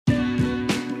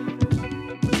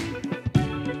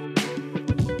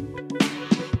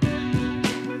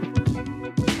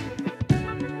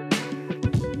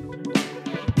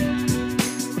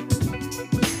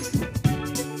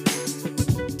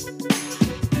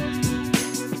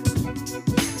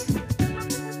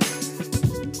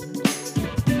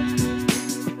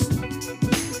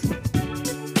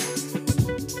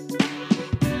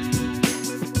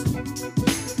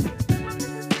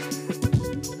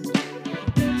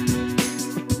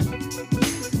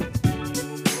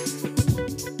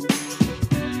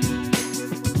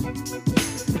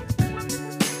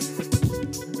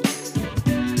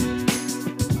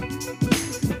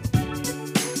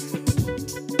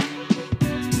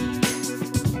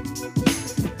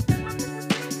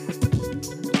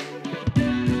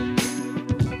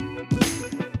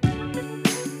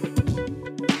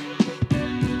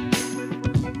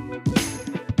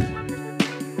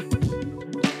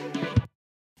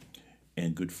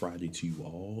And good Friday to you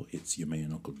all. It's your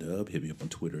man, Uncle Dub. Hit me up on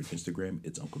Twitter and Instagram.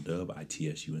 It's Uncle Dub,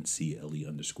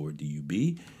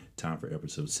 ITSUNCLE_DUB. Time for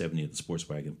episode 70 of the Sports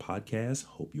Wagon podcast.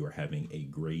 Hope you are having a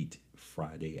great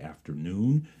Friday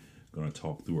afternoon. Going to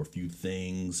talk through a few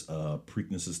things.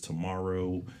 Preakness is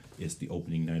tomorrow. It's the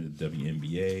opening night of the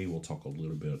WNBA. We'll talk a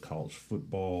little bit of college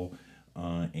football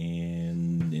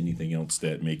and anything else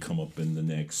that may come up in the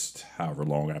next however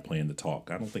long I plan to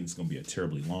talk. I don't think it's going to be a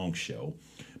terribly long show,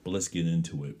 but let's get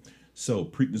into it. So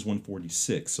Preakness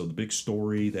 146. So the big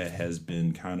story that has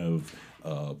been kind of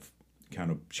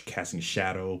casting a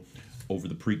shadow over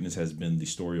the Preakness has been the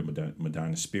story of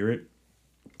Medina Spirit.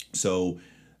 So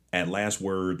at last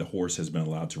word, the horse has been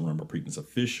allowed to run by Preakness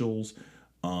officials.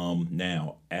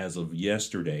 Now, as of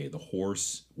yesterday, the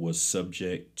horse was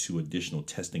subject to additional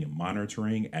testing and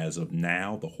monitoring. As of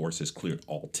now, the horse has cleared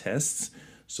all tests.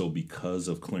 So because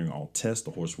of clearing all tests,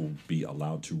 the horse will be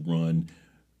allowed to run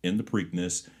in the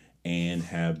Preakness and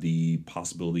have the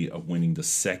possibility of winning the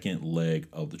second leg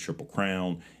of the Triple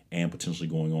Crown and potentially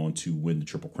going on to win the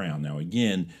Triple Crown. Now,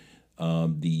 again,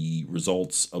 the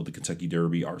results of the Kentucky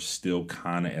Derby are still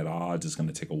kind of at odds. It's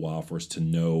going to take a while for us to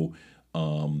know,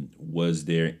 was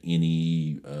there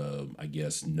any,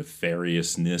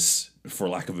 nefariousness, for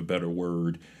lack of a better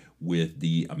word, with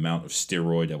the amount of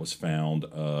steroid that was found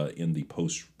in the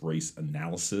post-race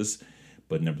analysis.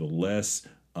 But nevertheless,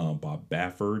 Bob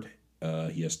Baffert,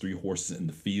 he has 3 horses in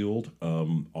the field.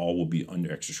 All will be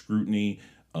under extra scrutiny.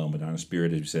 Medina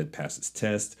Spirit, as you said, passed its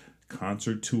test.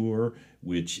 Concert Tour,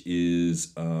 which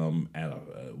is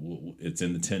it's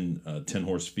in the 10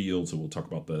 horse field, so we'll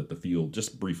talk about the field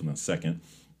just briefly in a second.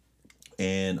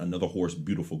 And another horse,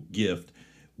 Beautiful Gift,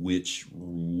 which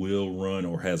will run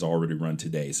or has already run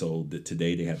today. So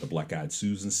today they had the Black Eyed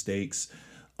Susan Stakes.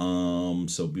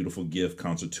 So Beautiful Gift,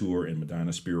 Concert Tour, and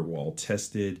Medina Spirit were all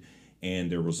tested,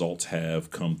 and their results have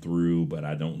come through, but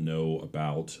I don't know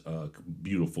about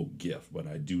Beautiful Gift. But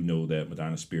I do know that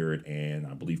Medina Spirit and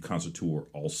I believe Concert Tour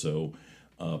also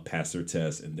passed their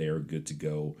test, and they are good to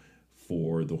go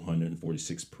for the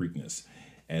 146 Preakness.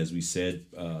 As we said,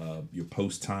 your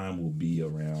post time will be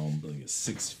around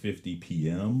 6:50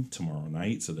 p.m. tomorrow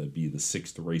night, so that'd be the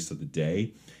 6th race of the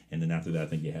day. And then after that, I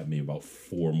think you have maybe about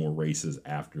 4 more races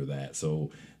after that.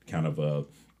 So kind of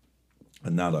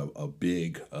not a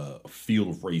big field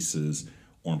of races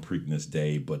on Preakness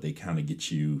Day, but they kind of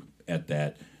get you at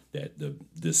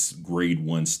this grade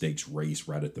 1 stakes race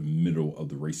right at the middle of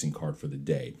the racing card for the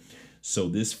day. So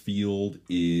this field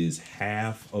is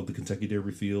half of the Kentucky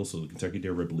Derby field. So the Kentucky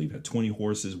Derby, I believe, had 20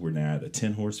 horses. We're now at a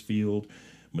 10 horse field.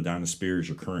 Medina Spirit is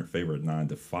your current favorite at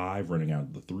 9-5, running out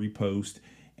of the 3 post.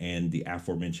 And the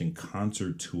aforementioned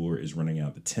Concert Tour is running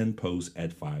out the 10 post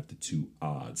at 5-2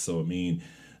 odds. So, I mean,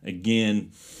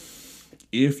 again,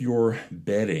 if you're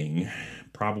betting,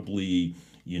 probably,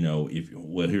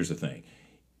 here's the thing.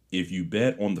 If you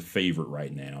bet on the favorite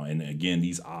right now, and again,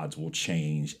 these odds will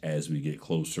change as we get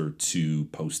closer to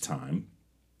post time.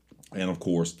 And of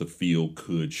course, the field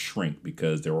could shrink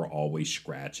because there are always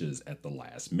scratches at the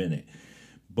last minute.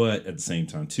 But at the same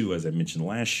time, too, as I mentioned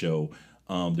last show,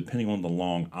 depending on the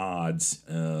long odds,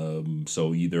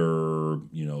 so either,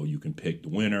 you can pick the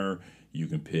winner, you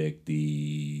can pick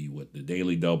the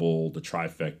daily double, the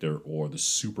trifecta, or the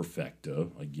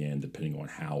superfecta. Again, depending on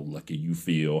how lucky you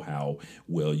feel, how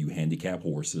well you handicap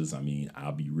horses. I mean,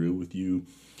 I'll be real with you.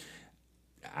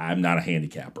 I'm not a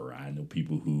handicapper. I know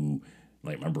people who,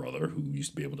 like my brother, who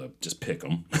used to be able to just pick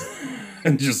them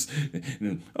and just,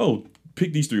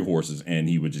 pick these 3 horses, and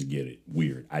he would just get it.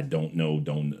 Weird. I don't know,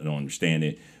 don't understand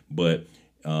it. But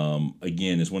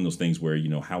again, it's one of those things where,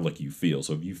 how lucky you feel.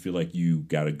 So if you feel like you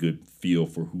got a good feel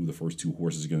for who the first 2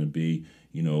 horses are going to be,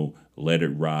 let it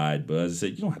ride. But as I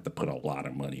said, you don't have to put a lot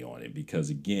of money on it because,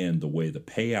 again, the way the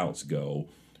payouts go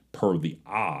per the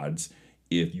odds,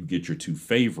 if you get your 2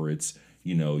 favorites,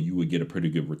 you would get a pretty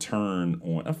good return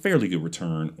on a fairly good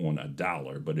return on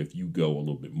 $1. But if you go a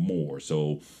little bit more,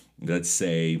 so let's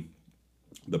say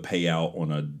the payout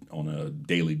on a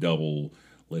daily double,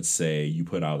 let's say you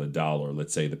put out $1.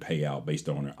 Let's say the payout based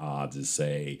on our odds is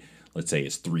let's say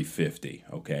it's $3.50.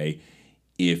 Okay,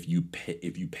 if you pay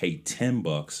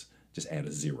 $10, just add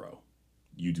a 0.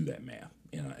 You do that math,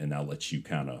 and I'll let you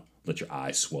let your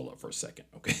eyes swell up for a second.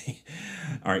 Okay,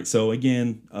 all right. So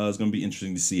again, it's going to be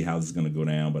interesting to see how this is going to go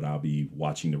down. But I'll be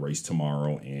watching the race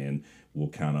tomorrow, and we'll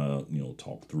kind of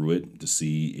talk through it to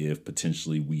see if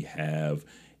potentially we have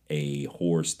a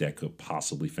horse that could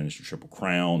possibly finish the Triple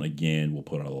Crown. Again, we'll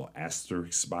put a little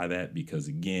asterisk by that because,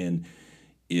 again,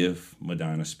 if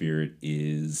Medina Spirit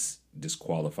is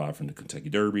disqualified from the Kentucky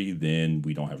Derby, then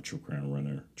we don't have a Triple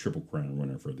Crown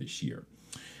runner for this year.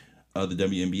 The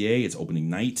WNBA, it's opening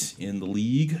night in the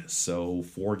league, so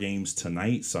 4 games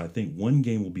tonight. So I think 1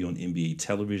 game will be on NBA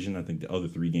television. I think the other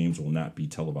 3 games will not be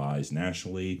televised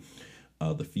nationally.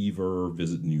 The Fever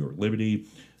visit New York Liberty.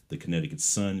 The Connecticut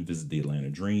Sun visit the Atlanta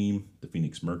Dream. The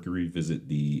Phoenix Mercury visit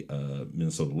the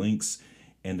Minnesota Lynx.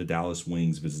 And the Dallas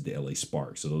Wings visit the LA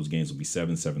Sparks. So those games will be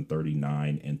 7, 7:30,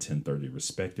 9, and 10:30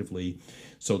 respectively.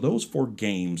 So those 4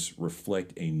 games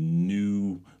reflect a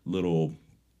new little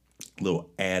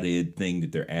added thing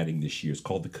that they're adding this year. It's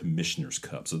called the Commissioner's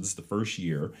Cup. So this is the first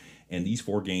year, and these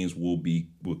 4 games will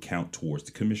count towards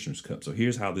the Commissioner's Cup. So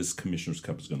here's how this Commissioner's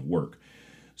Cup is going to work.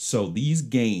 So these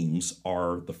games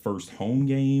are the first home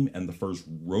game and the first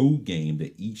road game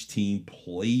that each team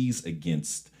plays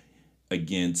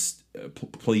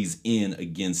plays in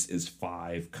against its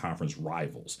 5 conference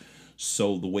rivals.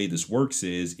 So the way this works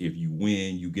is if you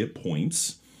win, you get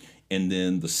points. And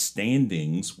then the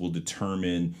standings will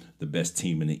determine the best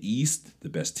team in the East, the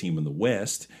best team in the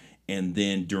West. And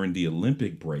then during the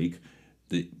Olympic break,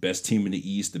 the best team in the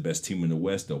East, the best team in the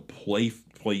West, they'll play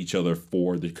each other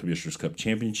for the Commissioner's Cup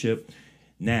Championship.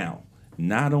 Now,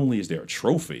 not only is there a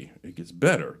trophy, it gets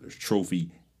better. There's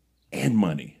trophy and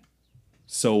money.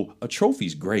 So a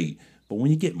trophy's great, but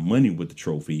when you get money with the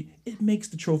trophy, it makes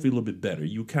the trophy a little bit better.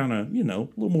 You kind of, a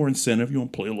little more incentive. You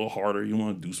want to play a little harder. You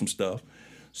want to do some stuff.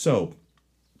 So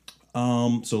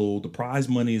the prize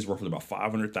money is roughly about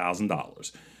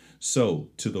 $500,000. So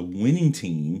to the winning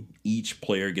team, each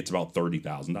player gets about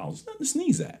 $30,000. Nothing to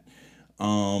sneeze at.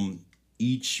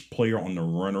 Each player on the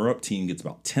runner-up team gets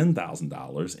about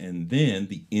 $10,000, and then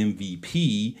the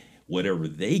MVP, whatever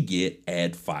they get,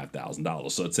 add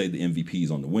 $5,000. So let's say the MVP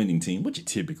is on the winning team, which it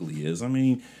typically is. I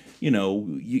mean,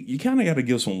 you kind of got to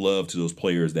give some love to those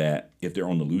players that if they're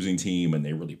on the losing team and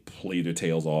they really play their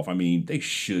tails off, I mean, they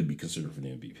should be considered for the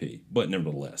MVP. But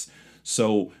nevertheless,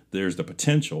 so there's the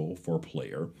potential for a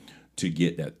player to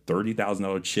get that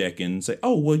 $30,000 check and say,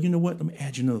 oh, well, you know what? Let me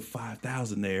add you another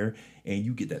 $5,000 there, and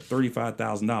you get that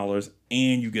 $35,000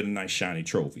 and you get a nice shiny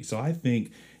trophy. So I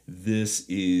think this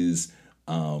is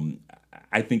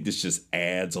I think this just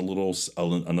adds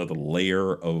another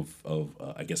layer of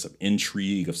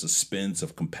intrigue, of suspense,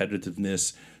 of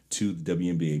competitiveness to the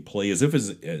WNBA play, as if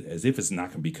it's not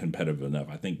going to be competitive enough.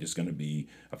 I think there's going to be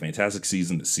a fantastic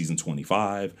season. It's season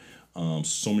 25.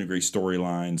 So many great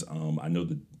storylines. I know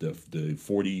the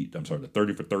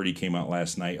 30 for 30 came out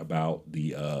last night about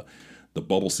the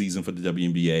bubble season for the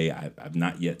WNBA. I've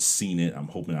not yet seen it. I'm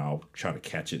hoping I'll try to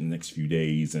catch it in the next few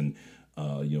days and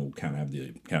kind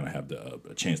of have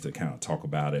the chance to kind of talk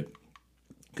about it,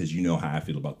 because you know how I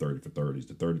feel about 30 for 30s.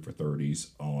 The 30 for 30s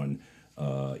on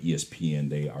ESPN,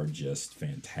 they are just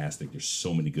fantastic. There's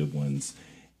so many good ones,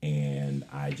 and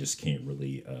I just can't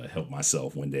really help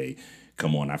myself when they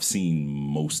come on. I've seen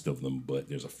most of them, but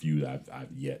there's a few that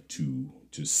I've yet to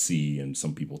see, and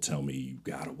some people tell me you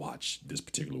gotta watch this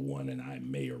particular one, and I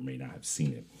may or may not have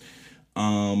seen it.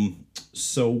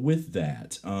 So with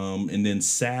that, and then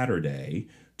Saturday,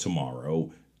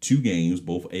 tomorrow, 2 games,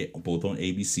 both on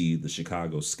ABC. The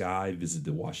Chicago Sky visit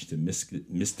the Washington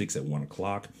Mystics at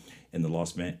 1:00, and the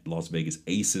Las Vegas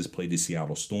Aces play the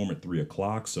Seattle Storm at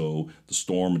 3:00. So the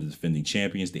Storm are the defending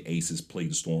champions. The Aces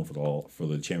played the Storm for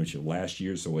the championship last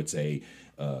year, so it's a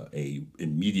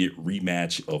immediate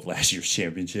rematch of last year's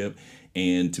championship.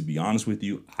 And to be honest with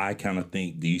you, I kind of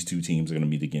think these 2 teams are going to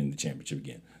meet again in the championship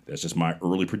again. That's just my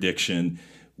early prediction.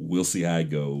 We'll see how it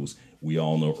goes. We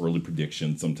all know early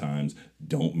predictions sometimes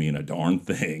don't mean a darn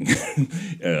thing.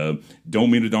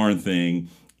 Don't mean a darn thing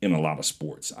in a lot of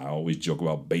sports. I always joke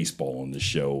about baseball on this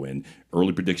show, and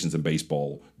early predictions in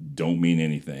baseball don't mean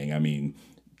anything. I mean,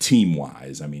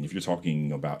 team-wise. I mean, if you're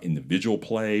talking about individual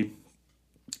play,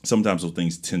 sometimes those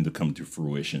things tend to come to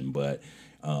fruition. But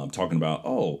talking about,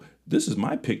 this is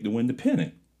my pick to win the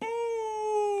pennant.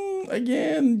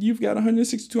 Again, you've got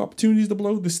 162 opportunities to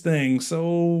blow this thing,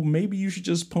 so maybe you should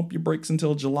just pump your brakes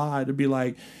until July to be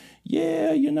like,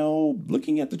 yeah,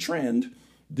 looking at the trend,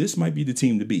 this might be the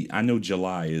team to beat. I know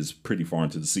July is pretty far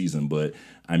into the season, but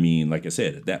I mean, like I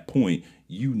said, at that point,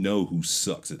 you know who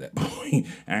sucks at that point.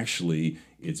 Actually,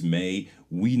 it's May.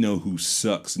 We know who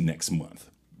sucks next month.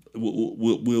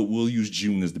 We'll use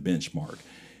June as the benchmark.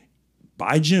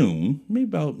 By June, maybe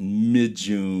about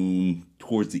mid-June,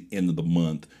 towards the end of the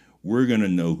month, we're going to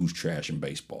know who's trash in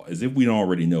baseball. As if we don't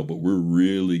already know, but we're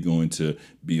really going to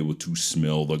be able to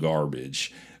smell the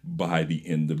garbage by the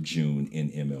end of June in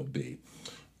MLB.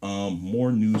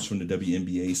 More news from the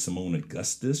WNBA. Simone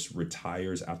Augustus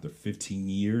retires after 15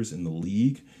 years in the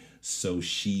league. So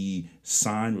she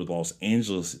signed with Los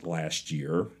Angeles last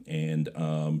year, and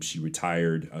she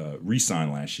re-signed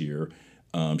last year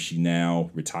She now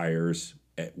retires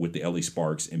with the LA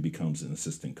Sparks and becomes an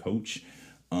assistant coach.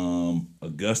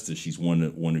 Augusta, she's one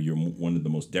of the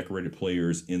most decorated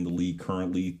players in the league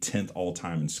currently, 10th all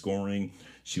time in scoring.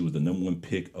 She was the number one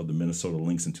pick of the Minnesota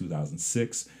Lynx in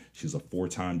 2006. She's a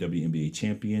 4-time WNBA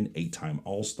champion, 8-time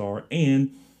All-Star,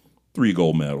 and 3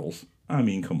 gold medals. I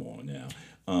mean, come on now.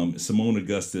 Seimone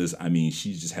Augustus, I mean,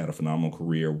 she's just had a phenomenal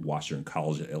career. Watched her in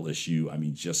college at LSU. I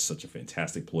mean, just such a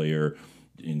fantastic player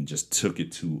and just took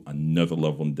it to another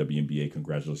level in the WNBA.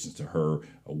 Congratulations to her.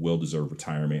 A well-deserved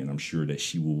retirement, and I'm sure that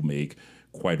she will make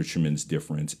quite a tremendous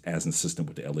difference as an assistant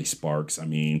with the LA Sparks. I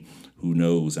mean, who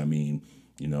knows? I mean,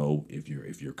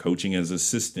 if you're coaching as an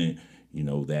assistant,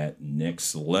 that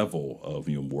next level of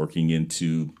working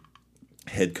into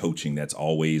head coaching, that's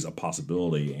always a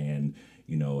possibility. And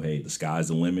hey, the sky's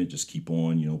the limit. Just keep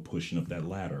on pushing up that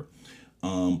ladder.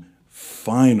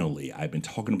 Finally, I've been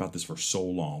talking about this for so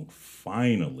long.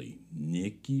 Finally,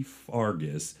 Nikki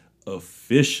Fargas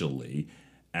officially,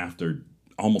 after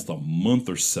almost a month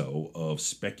or so of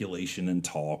speculation and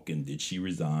talk, and did she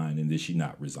resign and did she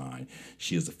not resign,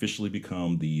 she has officially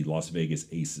become the Las Vegas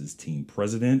Aces team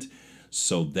president.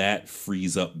 So that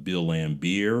frees up Bill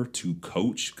Laimbeer to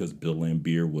coach, because Bill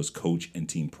Laimbeer was coach and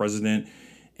team president.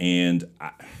 And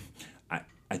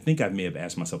I think I may have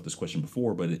asked myself this question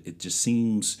before, but it just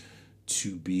seems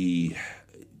to be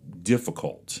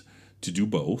difficult to do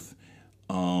both.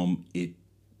 It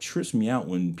trips me out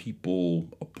when people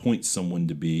appoint someone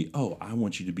to be, oh, I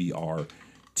want you to be our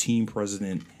team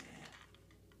president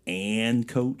and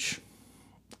coach.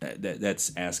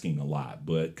 That's asking a lot.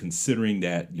 But considering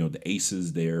that the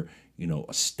Aces, they're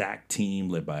a stacked team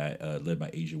led by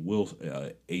Asia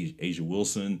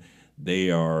Wilson.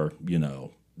 They are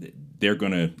they're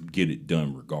gonna get it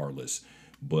done regardless.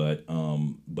 But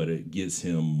it gives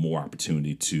him more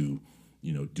opportunity to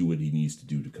do what he needs to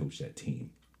do to coach that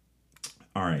team.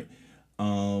 All right.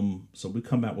 So we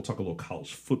come back, we'll talk a little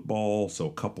college football. So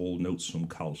a couple notes from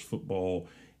college football,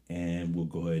 and we'll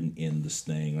go ahead and end this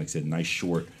thing. Like I said, nice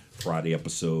short Friday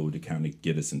episode to kind of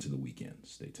get us into the weekend.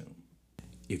 Stay tuned.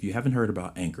 If you haven't heard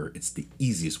about Anchor, it's the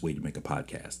easiest way to make a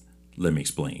podcast. Let me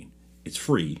explain. It's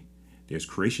free. There's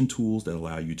creation tools that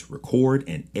allow you to record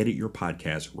and edit your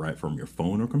podcast right from your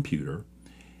phone or computer.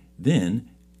 Then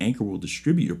Anchor will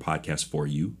distribute your podcast for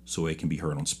you so it can be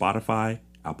heard on Spotify,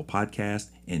 Apple Podcasts,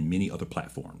 and many other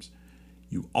platforms.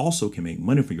 You also can make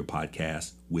money from your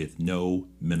podcast with no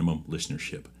minimum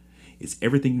listenership. It's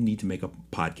everything you need to make a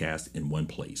podcast in one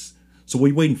place. So what are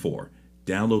you waiting for?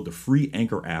 Download the free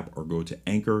Anchor app or go to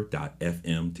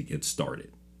anchor.fm to get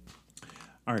started.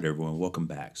 All right, everyone, welcome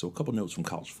back. So a couple notes from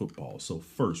college football. So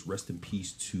first, rest in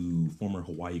peace to former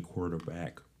Hawaii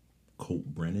quarterback Colt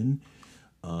Brennan.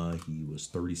 He was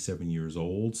 37 years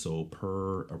old. So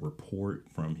per a report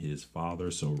from his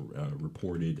father,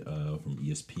 reported from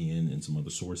ESPN and some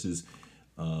other sources,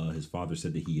 his father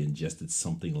said that he ingested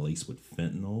something laced with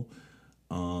fentanyl.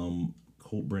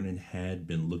 Colt Brennan had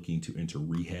been looking to enter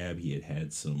rehab. He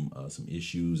had some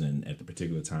issues, and at the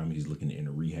particular time he's looking to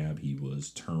enter rehab, he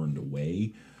was turned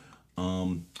away.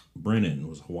 Brennan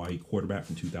was a Hawaii quarterback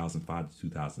from 2005 to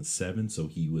 2007, so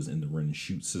he was in the run and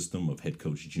shoot system of head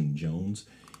coach June Jones.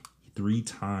 3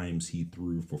 times he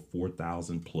threw for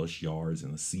 4,000 plus yards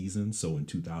in a season. So in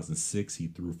 2006, he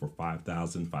threw for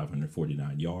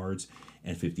 5,549 yards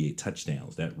and 58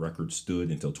 touchdowns. That record stood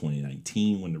until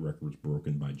 2019 when the record was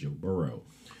broken by Joe Burrow.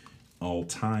 All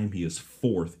time, he is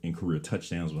 4th in career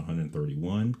touchdowns with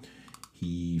 131.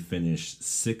 He finished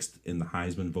 6th in the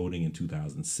Heisman voting in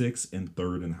 2006 and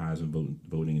 3rd in Heisman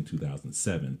voting in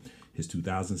 2007. His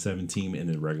 2007 team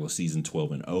ended the regular season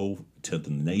 12-0, 10th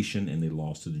in the nation, and they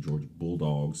lost to the Georgia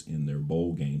Bulldogs in their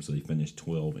bowl game, so they finished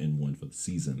 12-1 for the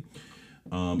season.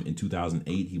 In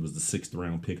 2008, he was the 6th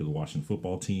round pick of the Washington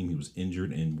football team. He was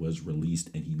injured and was released,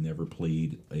 and he never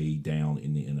played a down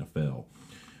in the NFL.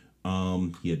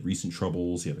 He had recent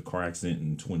troubles. He had a car accident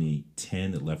in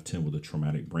 2010 that left him with a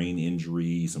traumatic brain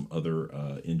injury, some other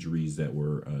injuries that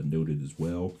were noted as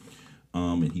well.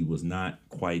 And he was not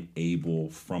quite able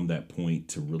from that point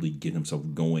to really get himself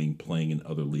going playing in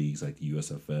other leagues like the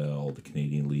USFL, the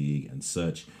Canadian League, and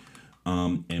such.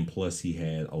 And plus, he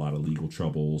had a lot of legal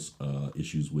troubles,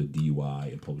 issues with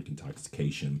DUI and public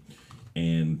intoxication.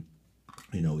 And,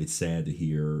 it's sad to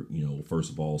hear,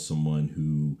 first of all, someone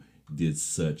who did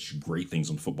such great things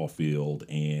on the football field,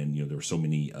 and there were so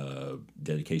many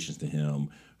dedications to him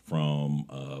from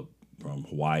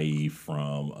Hawaii,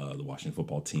 from the Washington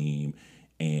football team,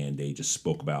 and they just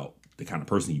spoke about the kind of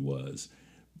person he was.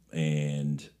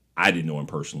 And I didn't know him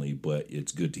personally, but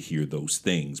it's good to hear those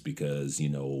things because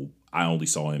I only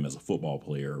saw him as a football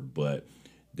player, but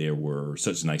there were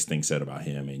such nice things said about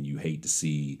him, and you hate to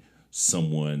see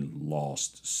someone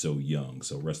lost so young.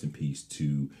 So rest in peace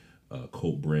to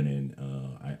Colt Brennan.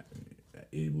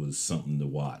 It was something to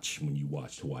watch when you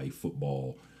watched Hawaii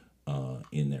football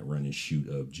in that run and shoot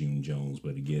of June Jones.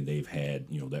 But again, they've had,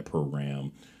 that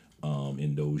program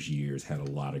in those years had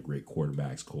a lot of great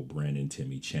quarterbacks. Colt Brennan,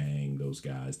 Timmy Chang, those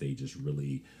guys. They just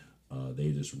really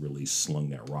slung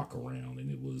that rock around, and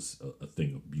it was a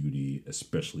thing of beauty,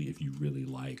 especially if you really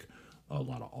like a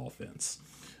lot of offense.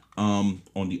 On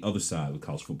the other side of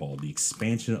college football, the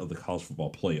expansion of the college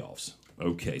football playoffs.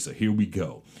 Okay, so here we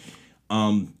go.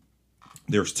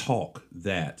 There's talk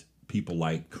that people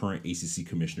like current ACC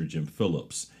Commissioner Jim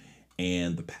Phillips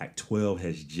and the Pac-12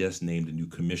 has just named a new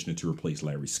commissioner to replace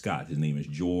Larry Scott. His name is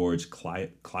George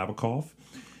Kliavkoff.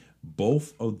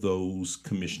 Both of those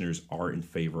commissioners are in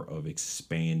favor of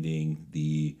expanding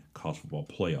the college football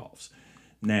playoffs.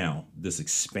 Now, this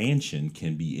expansion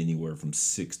can be anywhere from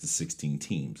 6 to 16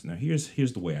 teams. Now,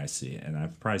 here's the way I see it, and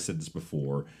I've probably said this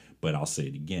before, but I'll say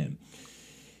it again.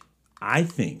 I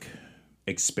think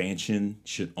expansion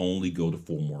should only go to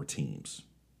 4 more teams.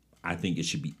 I think it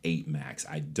should be 8 max.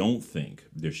 I don't think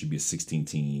there should be a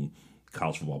 16-team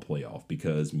college football playoff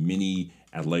because many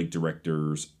athletic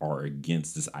directors are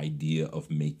against this idea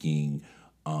of making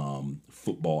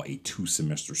football a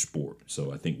 2-semester sport.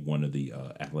 So I think one of the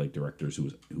athletic directors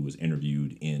who was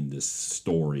interviewed in this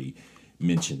story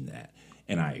mentioned that,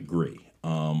 and I agree.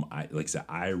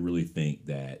 I really think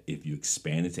that if you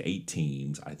expand it to 8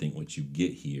 teams, I think what you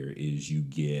get here is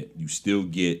you still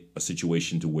get a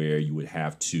situation to where you would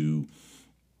have to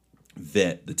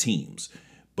vet the teams.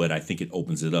 But I think it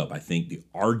opens it up. I think the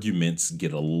arguments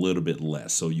get a little bit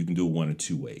less. So you can do it one of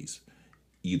 2 ways.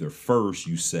 Either first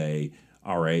you say,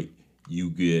 all right,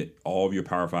 you get all your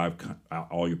Power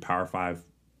 5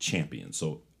 champions.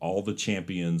 So all the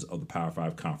champions of the Power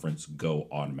 5 conference go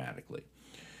automatically.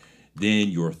 Then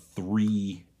your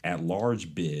 3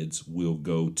 at-large bids will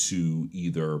go to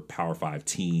either Power 5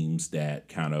 teams that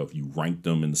kind of you rank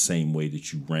them in the same way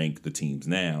that you rank the teams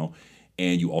now.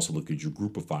 And you also look at your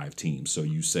group of 5 teams. So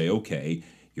you say, okay,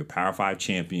 your Power 5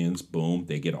 champions, boom,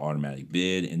 they get an automatic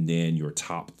bid. And then your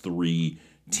top 3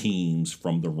 teams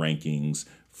from the rankings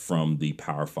from the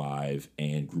Power 5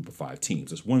 and group of 5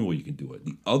 teams. That's one way you can do it.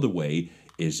 The other way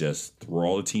is just throw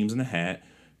all the teams in the hat,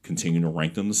 continue to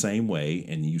rank them the same way.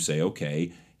 And you say,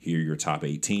 okay, here are your top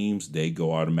 8 teams. They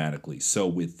go automatically. So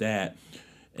with that,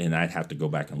 and I'd have to go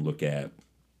back and look at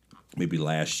maybe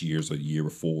last year's or the year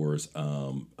before's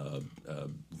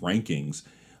rankings,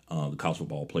 the college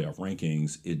football playoff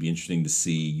rankings. It'd be interesting to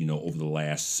see, over the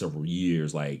last several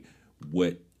years, like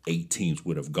what 8 teams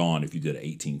would have gone if you did an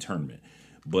 18 tournament.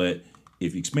 But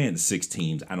if you expand to 6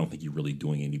 teams, I don't think you're really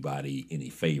doing anybody any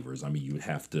favors. I mean, you would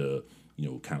have to,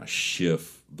 kind of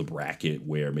shift the bracket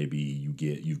where maybe you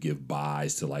give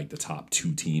buys to like the top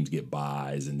 2 teams get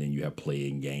buys, and then you have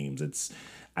play-in games.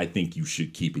 I think you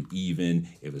should keep it even.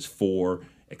 If it's 4,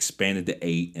 expand it to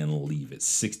 8 and leave it.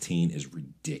 16 is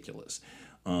ridiculous.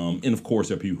 And of course,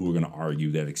 there are people who are going to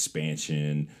argue that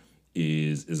expansion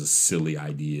is a silly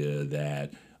idea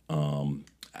that,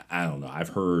 I don't know. I've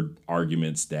heard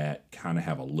arguments that kind of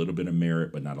have a little bit of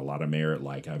merit, but not a lot of merit.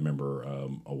 Like I remember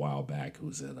a while back,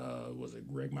 was it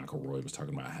Greg McElroy was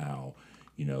talking about how,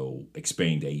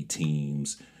 expanding to 8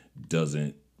 teams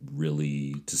doesn't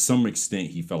really, to some extent,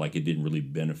 he felt like it didn't really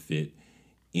benefit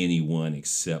anyone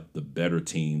except the better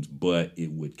teams, but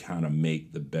it would kind of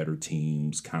make the better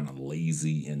teams kind of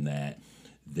lazy in that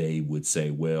they would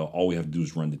say, well, all we have to do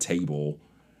is run the table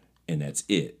and that's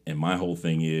it. And my whole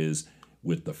thing is,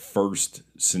 with the first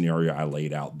scenario I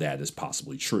laid out, that is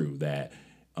possibly true, that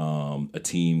a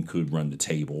team could run the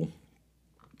table,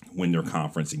 win their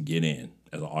conference, and get in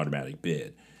as an automatic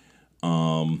bid.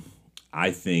 I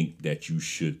think that you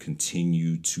should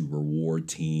continue to reward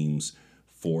teams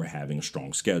for having a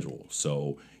strong schedule.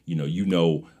 So,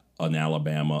 an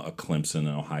Alabama, a Clemson, an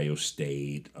Ohio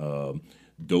State,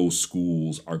 those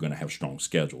schools are going to have strong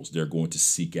schedules. They're going to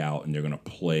seek out and they're going to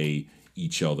play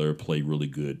each other, play really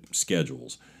good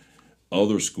schedules.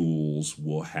 Other schools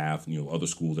will have, other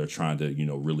schools that are trying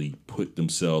to, really put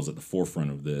themselves at the forefront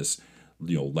of this,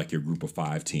 like your group of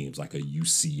 5 teams, like a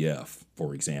UCF,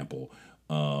 for example,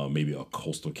 maybe a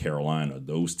Coastal Carolina.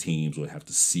 Those teams would have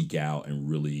to seek out and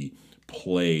really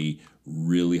play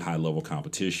really high level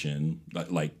competition,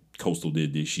 like Coastal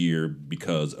did this year.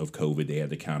 Because of COVID, they had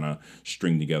to kind of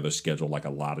string together a schedule like a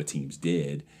lot of teams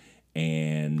did,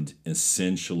 and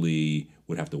essentially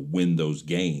would have to win those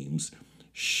games,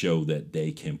 show that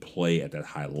they can play at that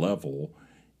high level,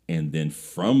 and then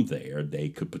from there they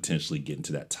could potentially get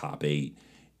into that top 8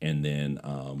 and then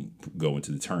go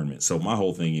into the tournament. So my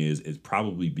whole thing is it'd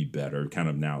probably be better, kind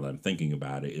of now that I'm thinking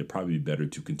about it, it'd probably be better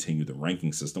to continue the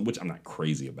ranking system, which I'm not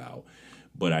crazy about.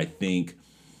 But I think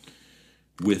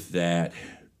with that,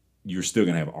 you're still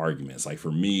going to have arguments. Like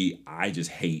for me, I just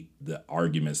hate the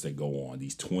arguments that go on,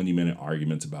 these 20-minute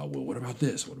arguments about, well, what about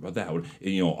this? What about that? And,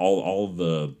 you know, all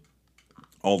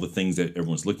the things that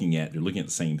everyone's looking at, they're looking at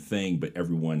the same thing, but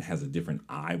everyone has a different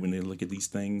eye when they look at these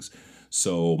things.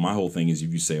 So my whole thing is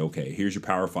if you say, okay, here's your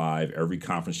Power Five, every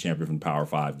conference champion from Power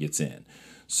Five gets in.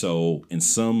 So in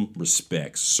some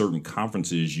respects, certain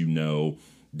conferences, you know,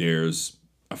 there's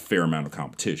a fair amount of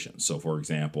competition. So for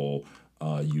example,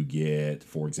 you get,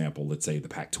 for example, let's say the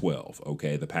Pac-12.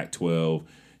 Okay, the Pac-12,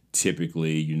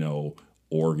 typically, you know,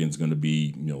 Oregon's going to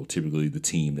be, you know, typically the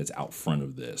team that's out front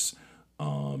of this.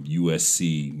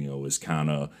 USC, you know, is kind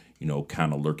of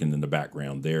lurking in the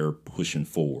background. They're pushing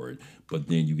forward. But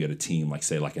then you get a team like,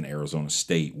 say, like an Arizona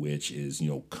State, which is, you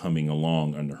know, coming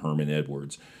along under Herman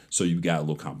Edwards. So you've got a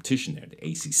little competition there. The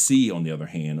ACC, on the other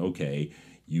hand, okay,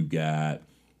 you got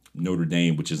Notre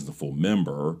Dame, which isn't a full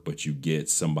member, but you get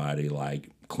somebody like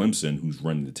Clemson, who's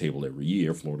running the table every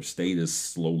year. Florida State is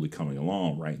slowly coming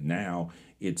along. Right now,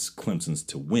 it's Clemson's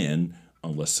to win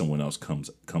unless someone else comes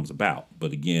about.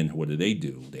 But again, what do?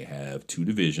 They have two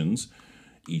divisions.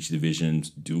 Each division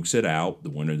dukes it out.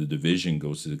 The winner of the division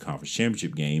goes to the conference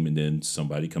championship game, and then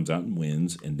somebody comes out and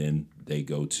wins, and then they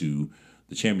go to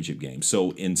the championship game.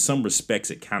 So in some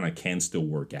respects, it kind of can still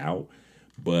work out,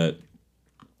 but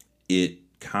it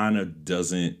kind of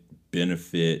doesn't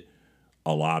benefit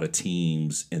a lot of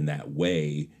teams in that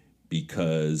way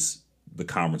because the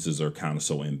conferences are kind of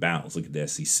so imbalanced. Look at the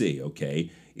SEC,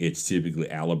 okay? It's typically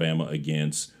Alabama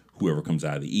against whoever comes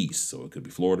out of the East. So it could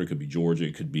be Florida, it could be Georgia,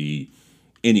 it could be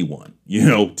anyone. You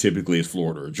know, typically it's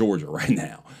Florida or Georgia right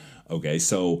now. Okay,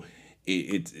 so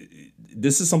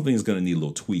this is something that's going to need a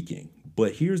little tweaking.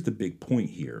 But here's the big point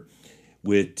here.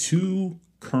 With two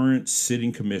current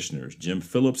sitting commissioners, Jim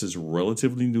Phillips is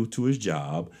relatively new to his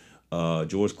job.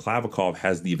 George Klavikov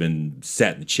hasn't even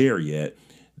sat in the chair yet.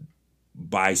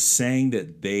 By saying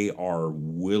that they are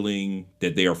willing,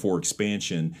 that they are for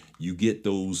expansion, you get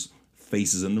those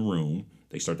faces in the room.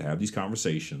 They start to have these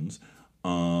conversations.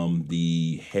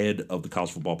 The head of the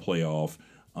college football playoff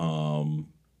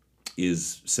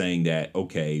is saying that,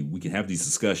 okay, we can have these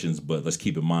discussions, but let's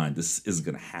keep in mind, this isn't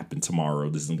going to happen tomorrow.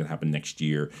 This isn't going to happen next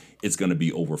year. It's going to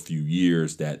be over a few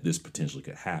years that this potentially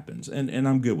could happen. And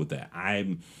I'm good with that.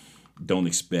 I don't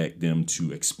expect them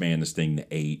to expand this thing to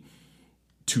 8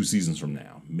 2 seasons from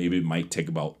now. Maybe it might take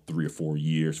about 3 or 4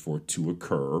 years for it to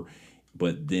occur.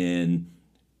 But then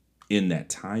in that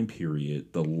time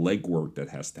period, the legwork that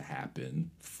has to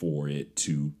happen for it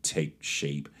to take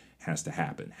shape has to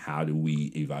happen. How do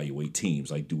we evaluate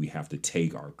teams? Like, do we have to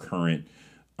take our current,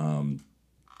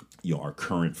 our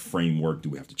current framework?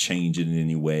 Do we have to change it in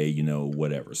any way?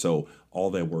 Whatever. So all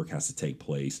that work has to take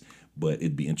place. But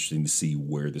it'd be interesting to see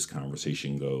where this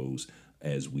conversation goes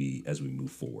as we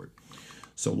move forward.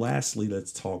 So lastly,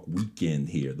 let's talk weekend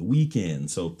here. The weekend.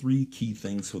 So 3 key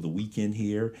things for the weekend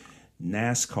here.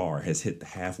 NASCAR has hit the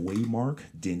halfway mark.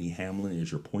 Denny Hamlin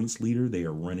is your points leader. They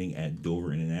are running at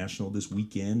Dover International this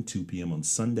weekend, 2 p.m. on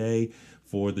Sunday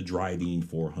for the Driving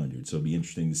 400. So it'll be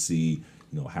interesting to see,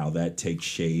 how that takes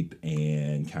shape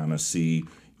and kind of see,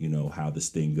 how this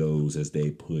thing goes as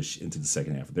they push into the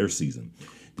second half of their season.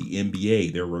 The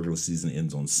NBA, their regular season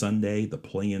ends on Sunday. The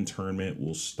play-in tournament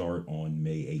will start on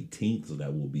May 18th, so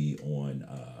that will be on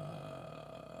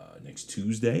next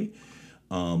Tuesday.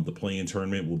 The play-in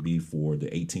tournament will be for the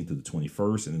 18th to the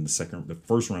 21st, and then the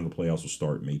first round of the playoffs will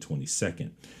start May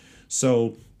 22nd.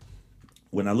 So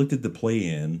when I looked at the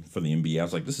play-in for the NBA, I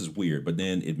was like, this is weird, but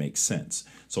then it makes sense.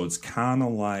 So it's kind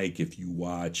of like if you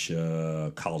watch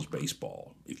college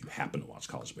baseball, if you happen to watch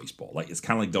college baseball. Like, it's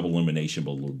kind of like double elimination,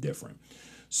 but a little different.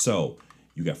 So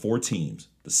you got 4 teams,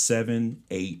 the 7,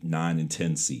 8, 9, and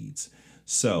 10 seeds.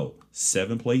 So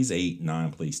 7 plays 8,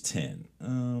 9 plays 10.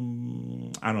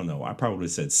 I don't know. I probably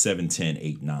said 7, 10,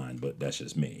 8, 9, but that's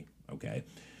just me. Okay.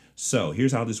 So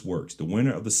here's how this works. The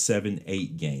winner of the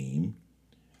 7-8 game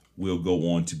will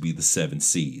go on to be the 7th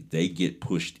seed. They get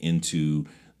pushed into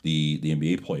the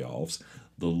NBA playoffs.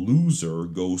 The loser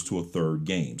goes to a 3rd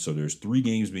game. So there's 3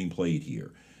 games being played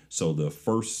here. So the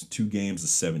first 2 games, the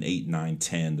 7, 8, 9,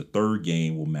 10. The 3rd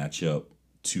game will match up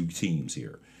 2 teams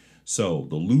here. So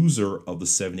the loser of the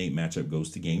 7-8 matchup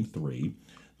goes to game 3.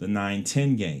 The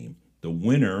 9-10 game, the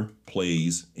winner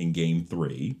plays in game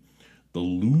 3. The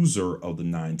loser of the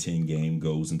 9-10 game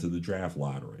goes into the draft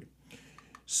lottery.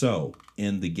 So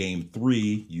in the game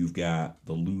 3, you've got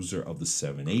the loser of the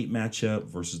 7-8 matchup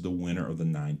versus the winner of the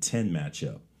 9-10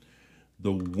 matchup.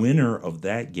 The winner of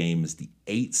that game is the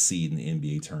 8th seed in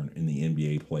the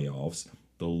NBA playoffs.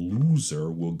 The loser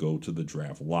will go to the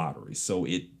draft lottery. So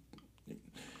if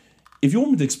you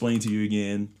want me to explain to you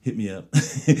again, hit me up.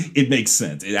 It makes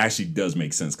sense. It actually does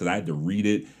make sense because I had to read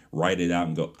it, write it out,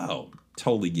 and go, oh,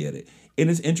 totally get it. And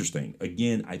it's interesting.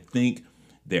 Again, I think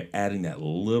they're adding that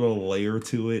little layer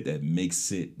to it that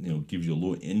makes it, gives you a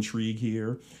little intrigue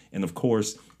here. And of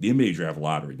course, the NBA draft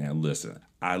lottery. Now, listen,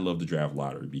 I love the draft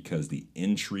lottery because the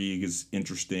intrigue is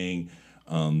interesting.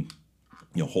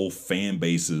 Whole fan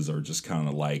bases are just kind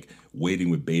of like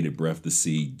waiting with bated breath to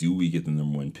see, do we get the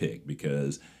number one pick?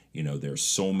 Because, there's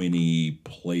so many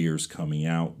players coming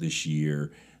out this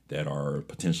year that are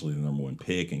potentially the number one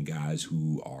pick, and guys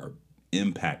who are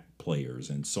impact players,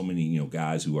 and so many,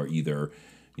 guys who are either,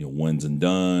 ones and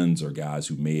dones, or guys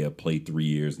who may have played 3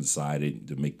 years and decided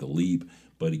to make the leap.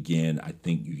 But again, I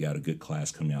think you got a good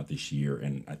class coming out this year,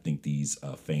 and I think these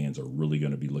fans are really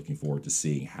going to be looking forward to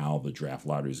seeing how the draft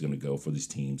lottery is going to go for these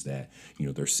teams that,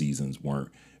 their seasons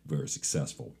weren't very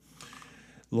successful.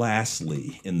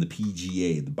 Lastly, in the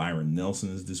PGA, the Byron Nelson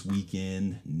is this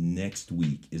weekend. Next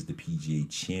week is the PGA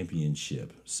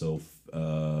Championship. So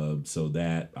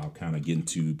that I'll kind of get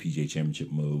into PGA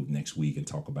Championship mode next week and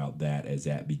talk about that as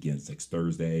that begins next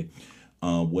Thursday.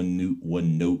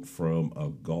 One note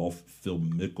from golf, Phil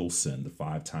Mickelson, the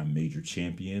 5-time major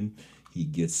champion, he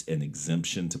gets an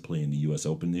exemption to play in the U.S.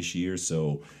 Open this year.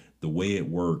 So the way it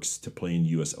works to play in the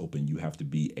U.S. Open, you have to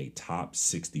be a top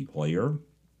 60 player.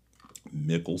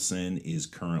 Mickelson is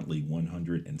currently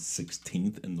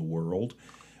 116th in the world,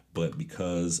 but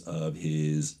because of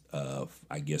his,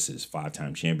 his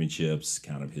 5-time championships,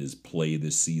 kind of his play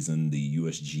this season, the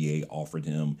USGA offered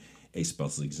him a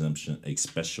special exemption,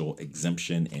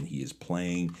 and he is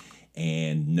playing.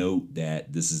 And note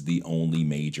that this is the only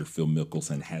major Phil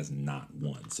Mickelson has not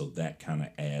won, so that kind of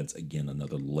adds again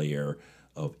another layer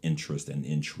of interest and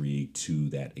intrigue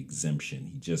to that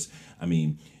exemption.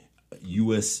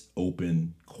 U.S.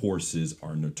 Open courses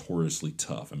are notoriously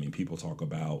tough. People talk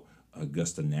about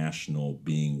Augusta National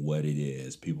being what it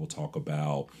is. People talk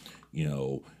about,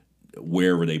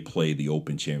 wherever they play the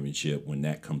Open Championship when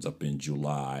that comes up in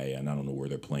July. And I don't know where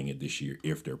they're playing it this year,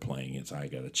 if they're playing it, so I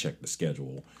got to check the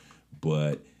schedule.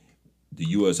 But the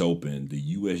U.S. Open,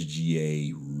 the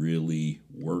USGA really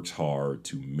works hard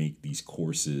to make these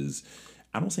courses,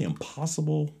 I don't say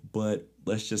impossible, but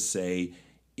let's just say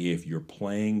if you're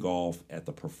playing golf at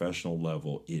the professional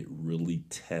level, it really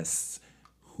tests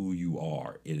who you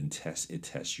are. It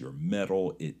tests your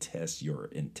mettle, it tests your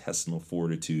intestinal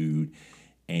fortitude,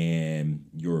 and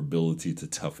your ability to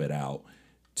tough it out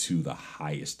to the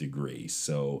highest degree.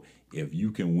 So if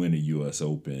you can win a U.S.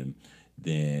 Open,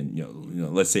 then,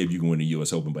 let's say if you can win a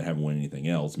U.S. Open but haven't won anything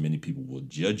else, many people will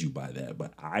judge you by that.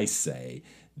 But I say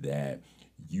that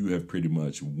you have pretty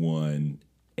much won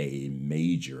a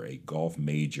golf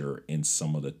major in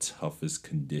some of the toughest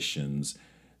conditions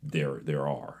there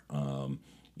are.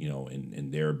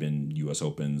 And there have been U.S.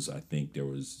 Opens. I think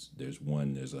there's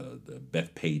the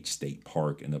Bethpage State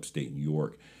Park in upstate New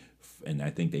York, and I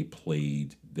think they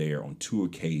played there on 2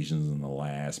 occasions in the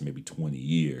last maybe 20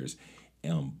 years.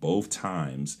 And both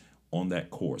times on that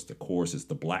course, the course is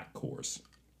the black course,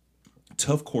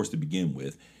 tough course to begin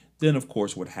with. Then, of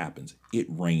course, what happens? It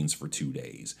rains for 2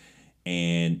 days.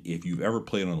 And if you've ever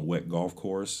played on a wet golf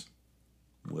course,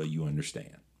 well, you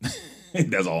understand.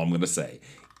 That's all I'm going to say.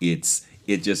 It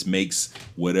just makes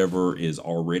whatever is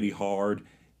already hard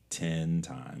 10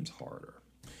 times harder.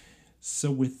 So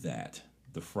with that,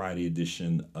 the Friday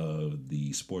edition of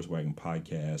the Sports Wagon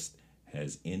podcast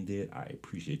has ended. I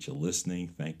appreciate you listening.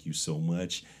 Thank you so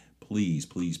much. Please,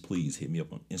 please, please hit me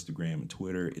up on Instagram and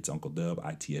Twitter. It's Uncle Dub,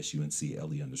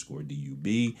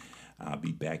 ITSUNCLE_DUB. I'll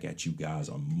be back at you guys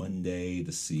on Monday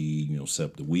to see, set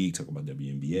up the week, talk about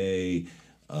WNBA,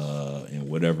 and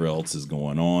whatever else is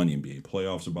going on. The NBA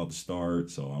playoffs are about to start,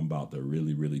 so I'm about to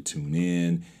really, really tune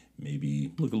in,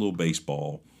 maybe look a little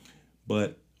baseball.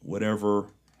 But whatever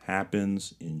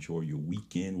happens, enjoy your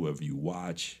weekend, wherever you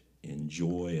watch.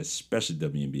 Enjoy, especially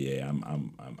WNBA.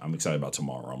 I'm excited about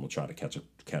tomorrow. I'm gonna try to catch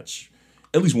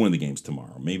at least one of the games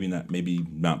tomorrow. Maybe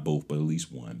not both, but at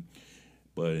least one.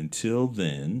 But until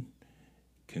then,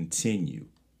 continue.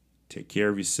 Take care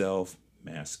of yourself,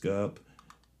 mask up,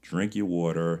 drink your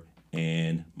water,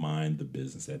 and mind the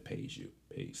business that pays you.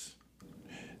 Peace.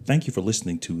 Thank you for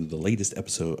listening to the latest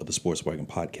episode of the Sports Wagon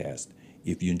podcast.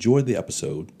 If you enjoyed the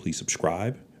episode, please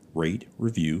subscribe, rate,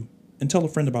 review, and tell a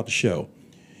friend about the show.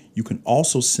 You can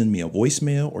also send me a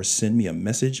voicemail or send me a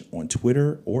message on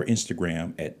Twitter or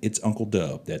Instagram at It's Uncle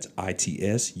Dub. That's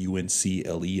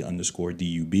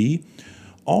ITSUNCLE_DUB.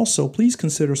 Also, please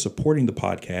consider supporting the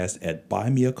podcast at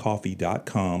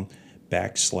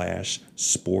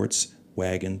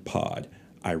buymeacoffee.com/sportswagonpod.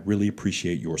 I really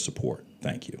appreciate your support.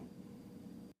 Thank you.